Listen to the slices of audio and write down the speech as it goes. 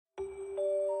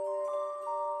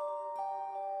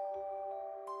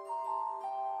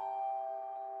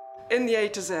In the A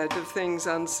to Z of Things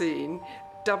Unseen,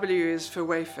 W is for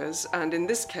wafers, and in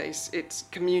this case, it's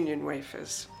communion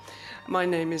wafers. My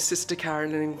name is Sister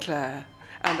Carolyn Clare,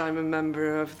 and I'm a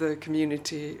member of the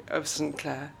community of St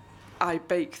Clare. I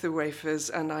bake the wafers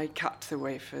and I cut the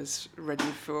wafers, ready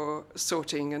for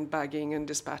sorting and bagging and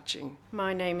dispatching.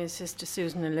 My name is Sister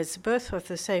Susan Elizabeth of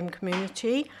the same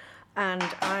community, and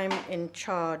I'm in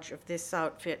charge of this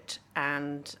outfit,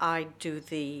 and I do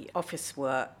the office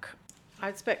work. I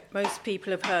expect most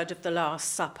people have heard of the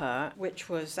Last Supper, which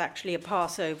was actually a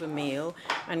Passover meal,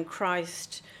 and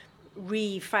Christ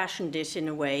refashioned it in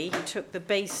a way. He took the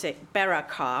basic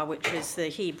berakah, which is the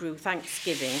Hebrew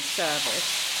Thanksgiving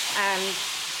service, and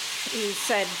he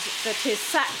said that his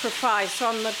sacrifice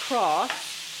on the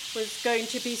cross was going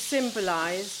to be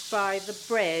symbolised by the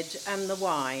bread and the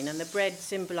wine, and the bread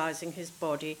symbolising his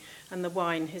body and the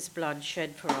wine his blood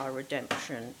shed for our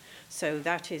redemption. So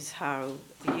that is how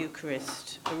the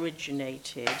Eucharist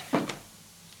originated.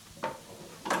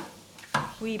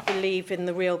 We believe in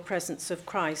the real presence of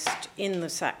Christ in the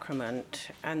sacrament,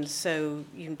 and so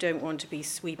you don't want to be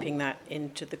sweeping that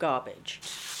into the garbage.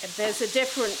 There's a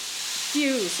different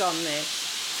views on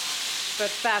this,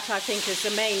 but that I think is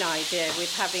the main idea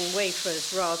with having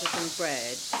wafers rather than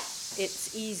bread.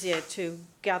 It's easier to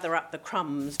gather up the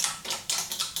crumbs.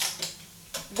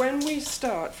 When we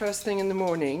start first thing in the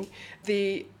morning,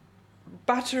 the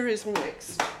batter is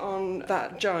mixed on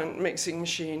that giant mixing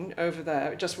machine over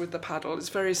there, just with the paddle. It's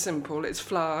very simple. It's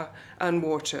flour and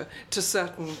water to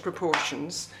certain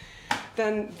proportions.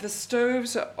 Then the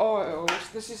stoves are oiled.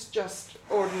 This is just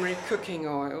ordinary cooking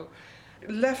oil,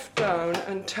 left down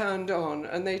and turned on,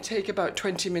 and they take about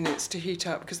 20 minutes to heat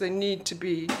up because they need to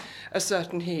be a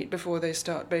certain heat before they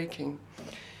start baking.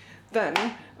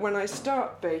 Then, when I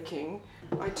start baking,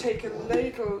 I take a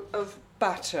ladle of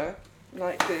batter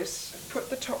like this, put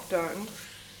the top down,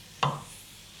 pull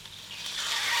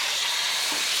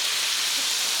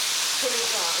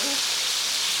it down,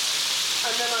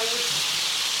 and then I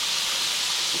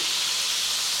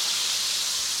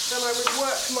would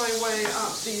work my way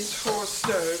up these 4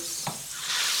 stoves.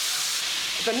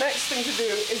 The next thing to do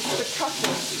is the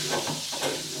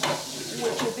cutters,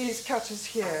 which are these cutters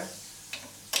here,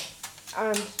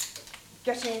 and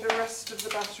getting the rest of the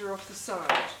batter off the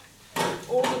side.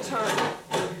 All the time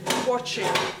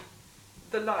watching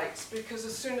the lights, because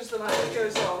as soon as the light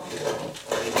goes off,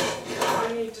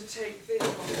 I need to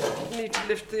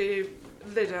lift the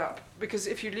lid up, because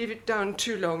if you leave it down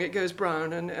too long, it goes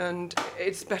brown, and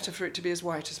it's better for it to be as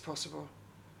white as possible.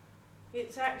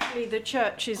 It's actually the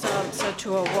church's answer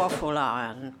to a waffle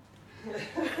iron.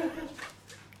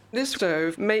 This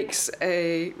stove makes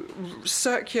a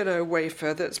circular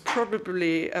wafer that's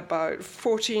probably about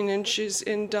 14 inches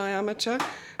in diameter,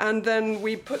 and then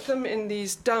we put them in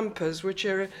these dampers, which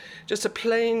are just a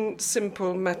plain,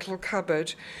 simple metal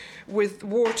cupboard with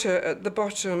water at the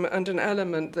bottom and an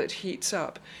element that heats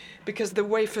up, because the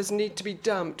wafers need to be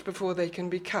damped before they can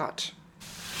be cut.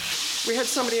 We had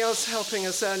somebody else helping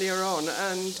us earlier on,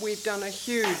 and we've done a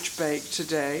huge bake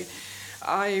today.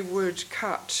 I would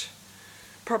cut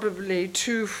probably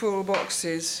 2 full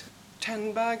boxes,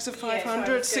 10 bags of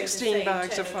 500, yes, 16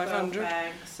 bags of 500.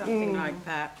 Bags, something like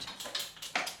that.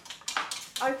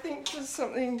 I think there's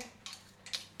something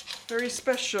very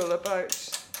special about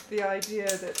the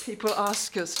idea that people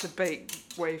ask us to bake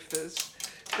wafers.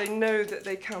 They know that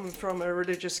they come from a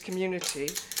religious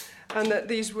community, and that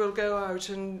these will go out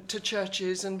and to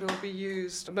churches and will be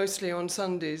used mostly on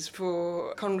Sundays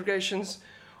for congregations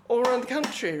all around the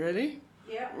country, really.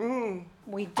 Yeah.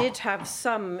 We did have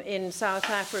some in South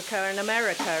Africa and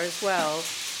America as well,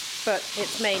 but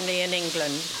it's mainly in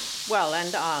England, well,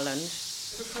 and Ireland.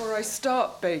 Before I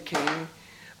start baking,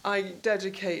 I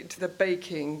dedicate the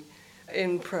baking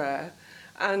in prayer,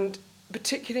 and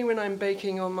particularly when I'm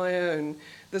baking on my own,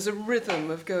 there's a rhythm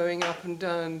of going up and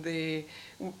down the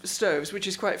stoves, which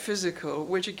is quite physical,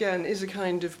 which again is a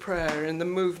kind of prayer in the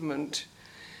movement.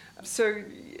 So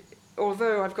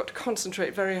although I've got to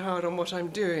concentrate very hard on what I'm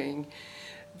doing,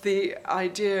 the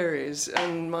idea is,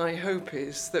 and my hope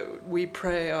is, that we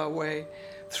pray our way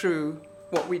through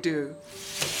what we do.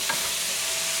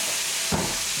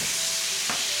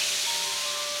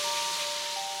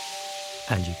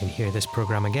 And you can hear this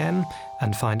programme again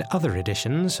and find other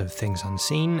editions of Things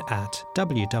Unseen at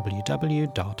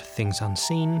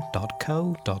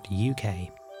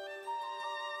www.thingsunseen.co.uk.